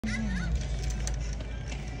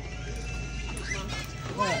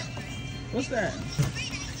What? What's that?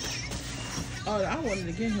 Oh, I wanted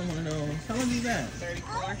to get him one of those. How much is that?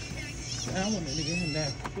 34. I wanted to get him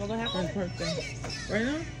that You want to have for his birthday. Right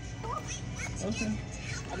now? Okay.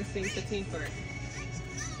 I just seen 15 for it.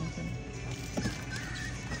 Okay.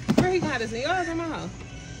 Where he got his? Yours or my house?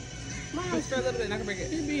 My house for a little bit and I can bring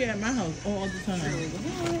it. He'd be at my house all the time. Really? He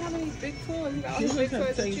don't really have any big toys. He got all You're the gonna big have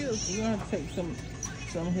toys to to take, choose. you're gonna have to take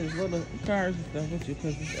some of his little cars and stuff with you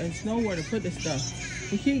because there's nowhere to put this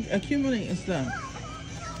stuff. We keep accumulating stuff.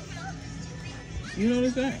 You know what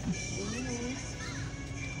I'm saying?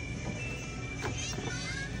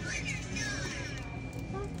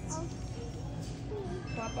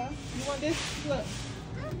 Papa, you want this? Look.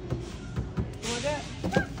 You want that?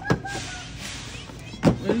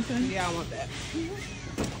 What do you say? Yeah, I want that.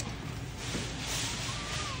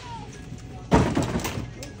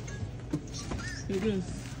 He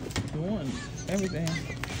just won everything.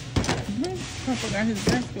 Papa got his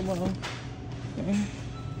basketball.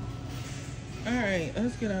 Alright,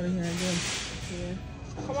 let's get out of here, I guess. Yeah.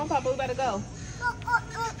 Come on, Papa, we better go.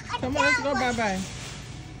 Come on, let's go bye-bye.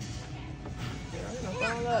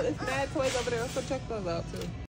 There's mad toys over there. Let's go check those out, too.